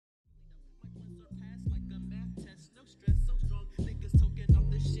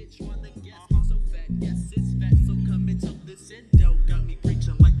yes, it's fat. So come and talk this endo. Got me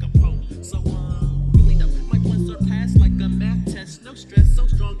preaching like a pope. So, really though, my plans are passed like a math test. No stress, so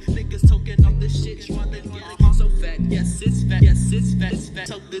strong. Niggas talking all this shit, trying to get it so fat. Yes, it's fat. Yes, it's fat. It's fat.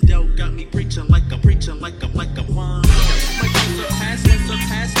 Talk this dough. Got me preaching like a one. My plans are passed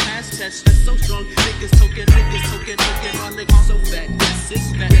test. That's so strong. Niggas talking on the so fat. Yes,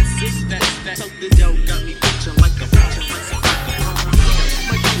 it's fat. Yes, it's fat. It's fat. Talk this dough. Got me preaching like a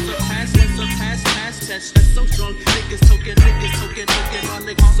past test, that's so strong. Niggas talking on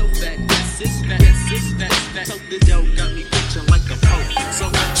the so fat. Yes, it's fat, yes, it's fat, it's fat. Talk this dough, got me preaching like a pope.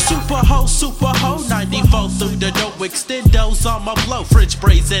 So super ho, 94 through the dough. Extendos on my blow, French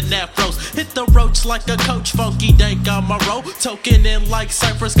braids and afros. Hit the roach like a coach, funky dank on my roll. Token in like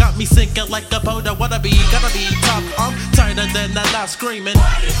Cypress, got me sinking like a boat. I gotta be top, I'm tighter than a lot screaming.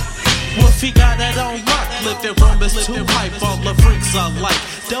 WooFy got it on lock, living room is too hype, all the freaks I like.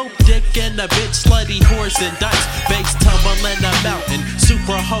 Dope dick and a bitch, slutty horse and dice. Bass tumble in a mountain,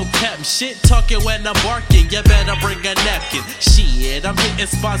 super hoe captain. Shit talking when I'm barking, you better bring a napkin. Shit, I'm hitting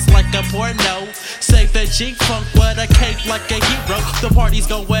spots like a porno. Safe and G-Funk with a cake like a hero. The party's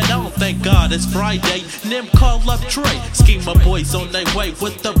going on, thank God it's Friday. Nim call up Trey, schema boys on their way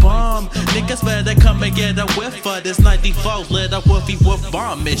with the bomb. Niggas better come and get a whiff of this 94 lit up WooFy WooF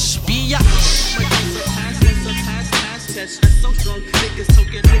bomb-ish. Yeah. Test, that's so strong. Niggas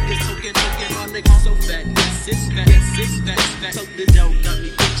talking on the so fat. Yes, it's fat, yes, it's fat, it's fat. Talk this dough, got me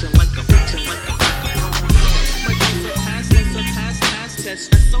preaching like a past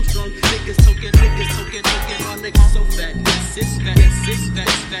test, that's so strong. Niggas talking on the so fat. Yes, it's fat, yes, it's fat,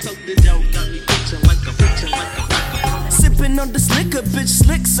 it's fat. Talk this dough, got me preaching like a Sipping on this liquor, bitch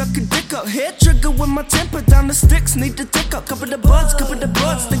slick, suck a dick up. Hair trigger with my temper down the sticks, need to tick up. Cover the buds,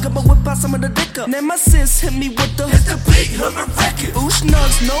 think I'ma whip out some of the dick up. Now my sis hit me with the hit the beat, of a record. Oosh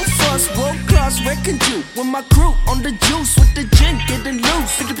nuts, no fuss, world class wrecking you. With my crew on the juice, with the gin, getting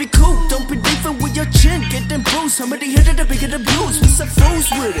loose. It'll be cool, don't be beefing with your chin, getting bruised. Somebody hit it up and get abused, we some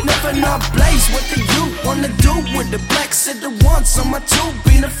fools with it. Never not blaze, what do you wanna do with it? Black said the once on my tube,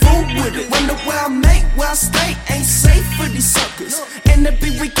 being a fool with it. Wonder where I make, where I stay, ain't safe for these suckers. And the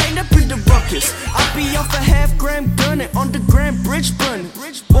beat we came up in the ruckus. I be off a half-gram gunning on the Grand Bridge burning.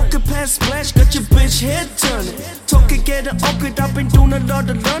 Walking past splash, got your bitch head turning. Talking getting awkward, I've been doing a lot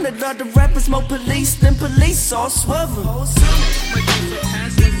of learning. A lot of rappers more police than police, all swerving.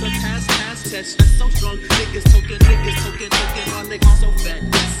 Test, that's so strong. Niggas talking on the so fat.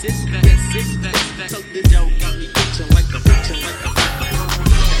 Yes, it's fat, yes, it's fat, it's fat. Talk this dough, got me preaching like a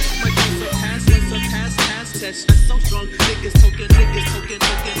test, that's so strong. Niggas talking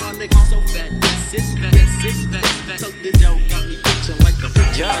on the so fat. Yes, it's fat, yes, it's fat, it's fat. Talk this dough, got me preaching like a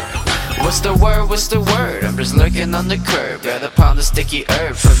What's the word, what's the word? I'm just lurking on the curb. Got a pound of sticky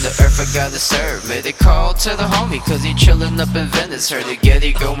herb from the earth I gotta serve. Made a call to the homie cause he chillin' up in Venice. Heard it get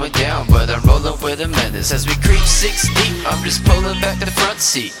it going down, but I'm rollin' with a menace. As we creep 6 deep, I'm just pulling back the front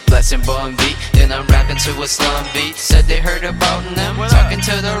seat. Blasting bum beat, then I'm rapping to a slum beat. Said they heard about them, talking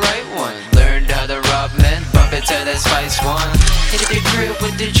to the right one. Learned how to rob men, bump it to that Spice One. Hit the grill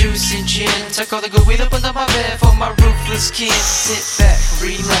with the juice and gin. Tuck all the good weed up under my bed for my ruthless kin. Sit back,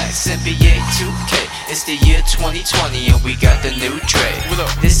 relax, NBA 2K. It's the year 2020 and we got the new Dre.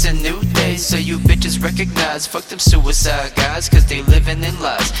 It's a new day, so you bitches recognize. Fuck them suicide guys, cause they living in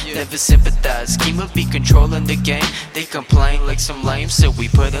lies. Never sympathize, schema be controlling the game. They complain like some lame, so we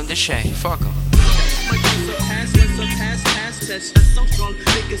put them to shame. Fuck them. Test, that's so strong.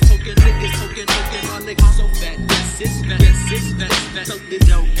 Niggas talking on the so fat. Yes, it's fat, yes, it's fat, it's fat. Talk this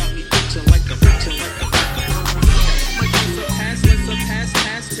dough, got me preaching like a past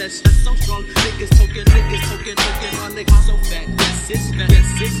test, that's so strong. Niggas talking on the so fat. Yes, it's fat, yes,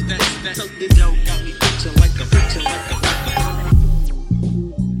 it's fat, it's fat. Talk this dough, got me preaching like a